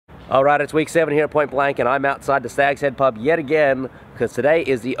All right, it's week 7 here at Point Blank, and I'm outside the Stag's Head pub yet again because today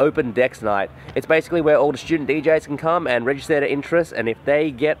is the open decks night. It's basically where all the student DJs can come and register their interest, and if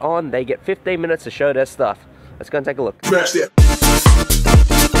they get on, they get 15 minutes to show their stuff. Let's go and take a look. Smash that.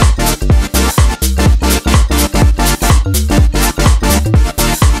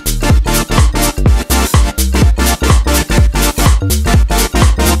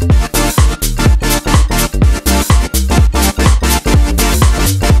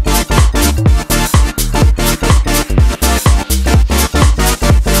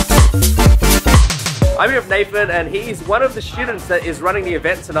 I'm here with Nathan, and he's one of the students that is running the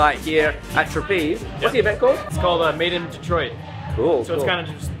event tonight here at Trapeze. What's the event called? It's called Made in Detroit. Cool. So it's kind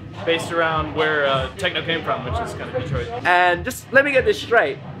of just based around where techno came from, which is kind of Detroit. And just let me get this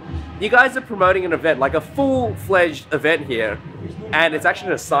straight. You guys are promoting an event, like a full-fledged event here, and it's actually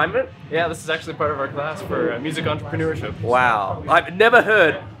an assignment? Yeah, this is actually part of our class for music entrepreneurship. Wow. I've never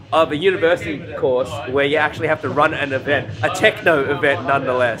heard of a university course where you actually have to run an event, a techno event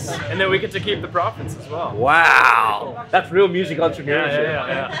nonetheless. And then we get to keep the profits as well. Wow, that's real music entrepreneurship.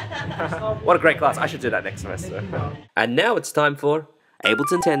 Yeah. What a great class. I should do that next semester. And now it's time for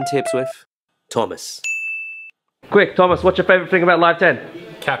Ableton 10 Tips with Thomas. Quick, Thomas, what's your favorite thing about Live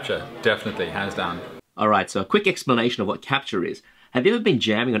 10? Capture, definitely, hands down. Alright, so a quick explanation of what capture is. Have you ever been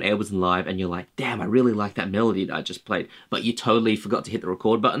jamming on Ableton Live and you're like, damn, I really like that melody that I just played, but you totally forgot to hit the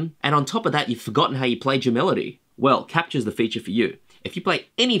record button? And on top of that, you've forgotten how you played your melody. Well, capture's the feature for you. If you play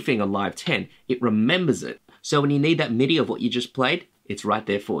anything on Live 10, it remembers it. So when you need that MIDI of what you just played, it's right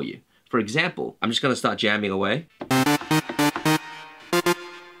there for you. For example, I'm just gonna start jamming away.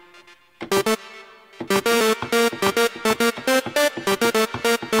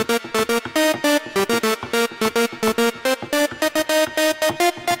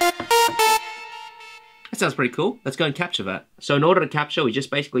 Sounds pretty cool. Let's go and capture that. So in order to capture, we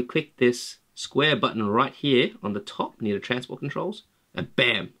just basically click this square button right here on the top near the transport controls, and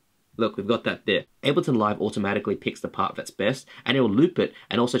bam! Look, we've got that there. Ableton Live automatically picks the part that's best, and it will loop it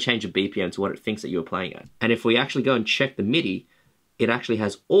and also change the BPM to what it thinks that you're playing at. And if we actually go and check the MIDI, it actually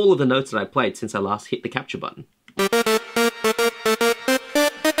has all of the notes that I played since I last hit the capture button.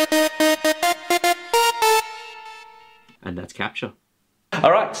 And that's capture.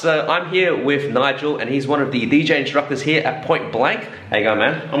 Alright, so I'm here with Nigel, and he's one of the DJ instructors here at Point Blank. How you going,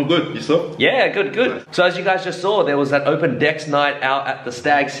 man? I'm good. Yourself? Yeah, good. So as you guys just saw, there was that open decks night out at the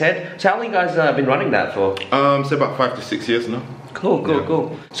Stag's Head. So how long have you guys been running that for? So about 5 to 6 years now.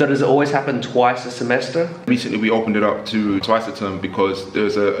 Cool. So does it always happen twice a semester? Recently we opened it up to twice a term because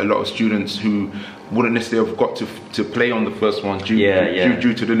there's a lot of students who wouldn't necessarily have got to play on the first one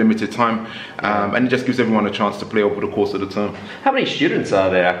due to the limited time, and it just gives everyone a chance to play over the course of the term. How many students are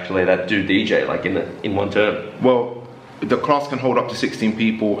there actually that do DJ like in one term? Well, the class can hold up to 16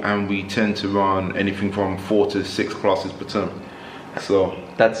 people, and we tend to run anything from 4 to 6 classes per term. So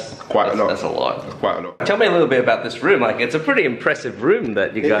that's quite a lot. That's a lot. That's quite a lot. Tell me a little bit about this room. Like, it's a pretty impressive room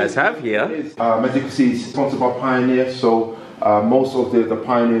that you guys have here. As you can see, it's sponsored by Pioneer. So most of the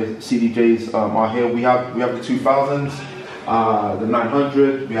Pioneer CDJs are here. We have the 2000s, the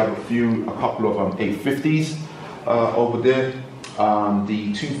 900. We have a couple of 850s over there.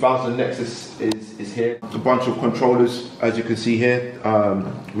 The 2000 Nexus is here. A bunch of controllers, as you can see here.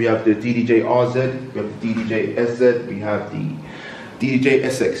 We have the DDJ RZ, we have the DDJ SZ, we have the DDJ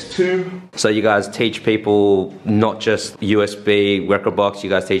SX2. So you guys teach people not just USB, record box, you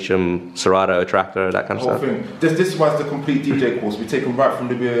guys teach them Serato, Tractor, that kind of stuff? Thing. This was the complete DJ course. We take them right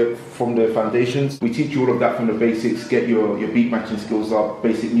from the foundations. We teach you all of that from the basics, get your beat matching skills up,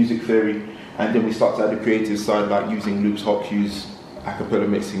 basic music theory, and then we start to add the creative side, like using loops, hot cues, acapella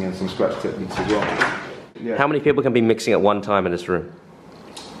mixing, and some scratch techniques as well. Yeah. How many people can be mixing at one time in this room?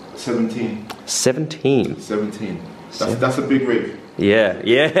 17. 17? 17. That's a big rig. Yeah.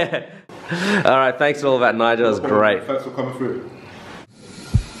 All right, thanks for all that, Nigel. That was great. Thanks for coming through.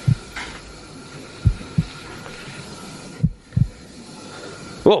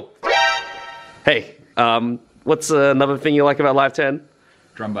 Whoa. Hey, what's another thing you like about Live 10?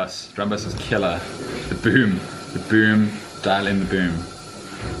 Drum bus is killer. The boom, dial in the boom.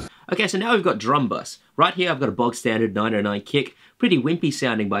 Okay, so now we've got drum bus. Right here I've got a bog standard 909 kick, pretty wimpy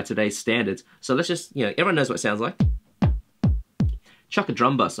sounding by today's standards. So let's just, everyone knows what it sounds like. Chuck a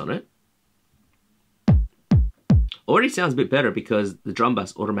drum bus on it. Already sounds a bit better because the drum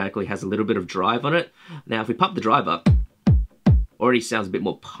bus automatically has a little bit of drive on it. Now if we pump the drive up, already sounds a bit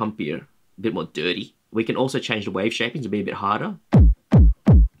more pumpier, a bit more dirty. We can also change the wave shaping to be a bit harder.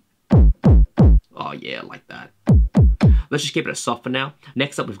 Oh yeah, like that. Let's just keep it soft for now.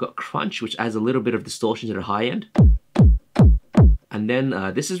 Next up we've got crunch, which adds a little bit of distortion to the high end. And then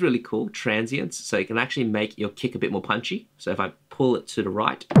this is really cool, transients. So you can actually make your kick a bit more punchy. So if I pull it to the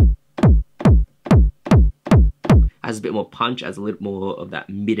right, has a bit more punch, has a little more of that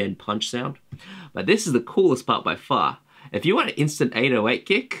mid-end punch sound. But this is the coolest part by far. If you want an instant 808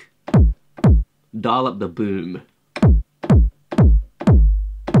 kick, dial up the boom.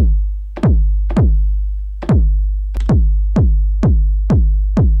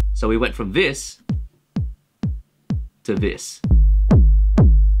 So we went from this to this.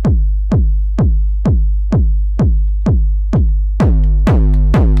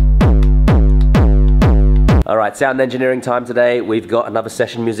 Alright, sound engineering time today. We've got another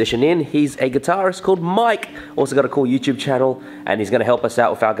session musician in. He's a guitarist called Mike. Also got a cool YouTube channel, and he's going to help us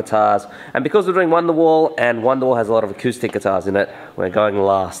out with our guitars. And because we're doing Wonderwall, and Wonderwall has a lot of acoustic guitars in it, we're going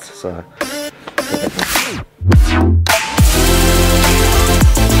last. So.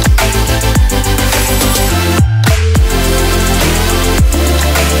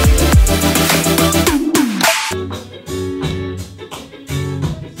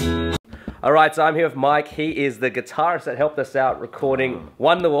 Alright, so I'm here with Mike. He is the guitarist that helped us out recording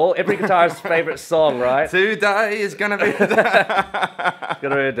Wonderwall. Every guitarist's favourite song, right? Today is gonna be a day. It's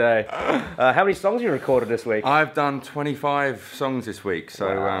gonna be a day. How many songs have you recorded this week? I've done 25 songs this week,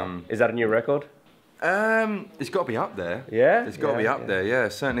 so... Wow. Is that a new record? It's got to be up there. Yeah? It's got to be up there, yeah.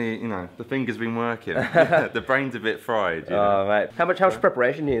 Certainly, you know, the finger's been working. The brain's a bit fried, you know. Oh, mate. How much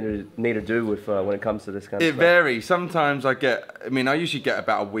preparation do you need to do with when it comes to this kind of stuff? It varies. Sometimes I usually get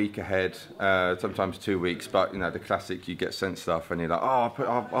about a week ahead, sometimes 2 weeks, but, you know, the classic, you get sent stuff and you're like, oh,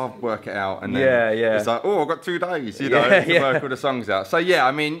 I'll work it out. And then it's like, oh, I've got 2 days, you know, to work all the songs out. So, yeah,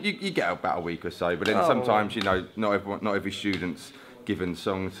 I mean, you get about a week or so, but then sometimes, you know, not every student's given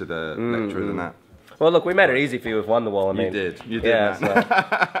songs to the lecturers and that. Well, look, we made it easy for you with Wonderwall. I mean, you did. Yeah,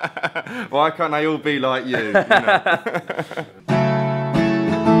 so. Why can't they all be like you? You know?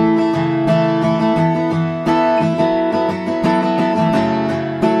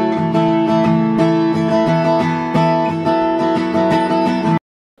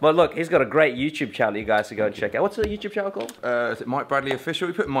 Well, look, he's got a great YouTube channel you guys should go and check out. What's the YouTube channel called? Is it Mike Bradley Official?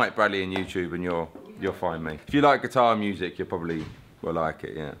 We put Mike Bradley in YouTube and you'll find me. If you like guitar music, you'll probably will like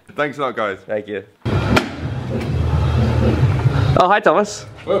it, yeah. Thanks a lot, guys. Thank you. Oh, hi, Thomas.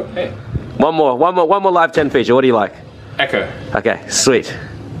 Whoa, hey. One more Live 10 feature. What do you like? Echo. Okay, sweet.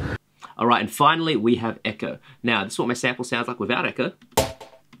 All right, and finally we have Echo. Now, this is what my sample sounds like without Echo.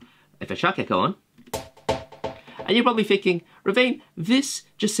 If I chuck Echo on, and you're probably thinking, Ravine, this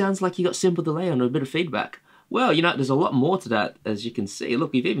just sounds like you got simple delay on a bit of feedback. Well, you know, there's a lot more to that, as you can see.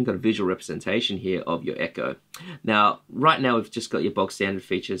 Look, we've even got a visual representation here of your Echo. Now, right now, we've just got your box standard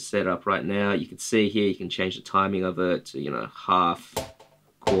features set up right now. You can see here, you can change the timing of it to, you know, half,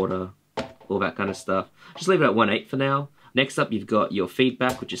 quarter, all that kind of stuff. Just leave it at 1/8 for now. Next up, you've got your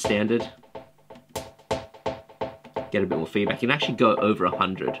feedback, which is standard. Get a bit more feedback. You can actually go over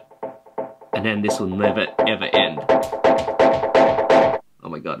 100. And then this will never, ever end. Oh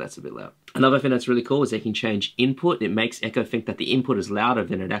my god, that's a bit loud. Another thing that's really cool is they can change input. It makes Echo think that the input is louder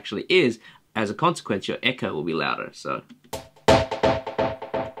than it actually is. As a consequence, your Echo will be louder, so.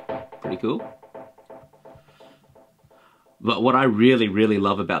 Pretty cool. But what I really, really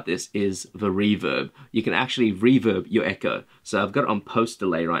love about this is the reverb. You can actually reverb your Echo. So I've got it on post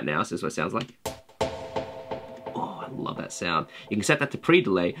delay right now, so this is what it sounds like. Oh, I love that sound. You can set that to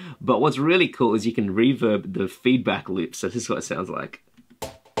pre-delay, but what's really cool is you can reverb the feedback loop, so this is what it sounds like.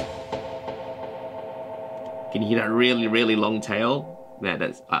 Can you hear that really, really long tail?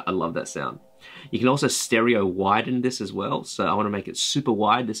 Man, I love that sound. You can also stereo widen this as well. So I want to make it super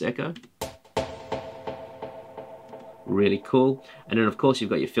wide, this Echo. Really cool. And then of course you've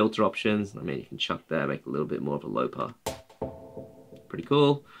got your filter options. I mean, you can chuck that, make it a little bit more of a low part. Pretty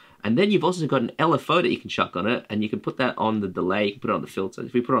cool. And then you've also got an LFO that you can chuck on it, and you can put that on the delay, you can put it on the filter.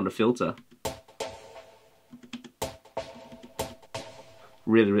 If we put it on the filter,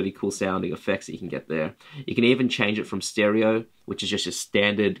 really, really cool sounding effects that you can get there. You can even change it from stereo, which is just a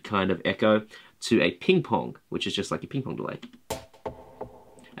standard kind of Echo, to a ping pong, which is just like a ping pong delay.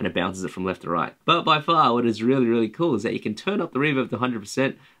 And it bounces it from left to right. But by far, what is really, really cool is that you can turn up the reverb to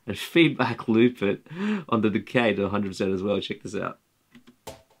 100% and feedback loop it on the decay to 100% as well. Check this out.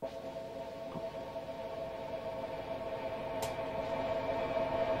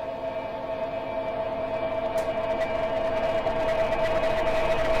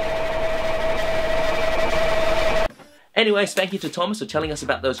 Anyways, thank you to Thomas for telling us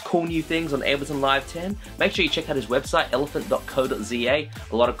about those cool new things on Ableton Live 10. Make sure you check out his website, elephant.co.za.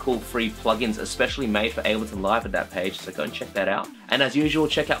 A lot of cool free plugins, especially made for Ableton Live at that page, so go and check that out. And as usual,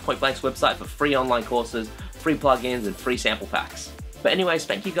 check out Point Blank's website for free online courses, free plugins, and free sample packs. But anyways,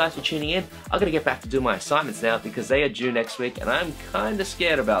 thank you guys for tuning in. I'm gonna get back to do my assignments now because they are due next week and I'm kinda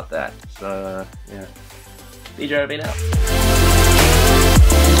scared about that. So, yeah. DJ Ravine out.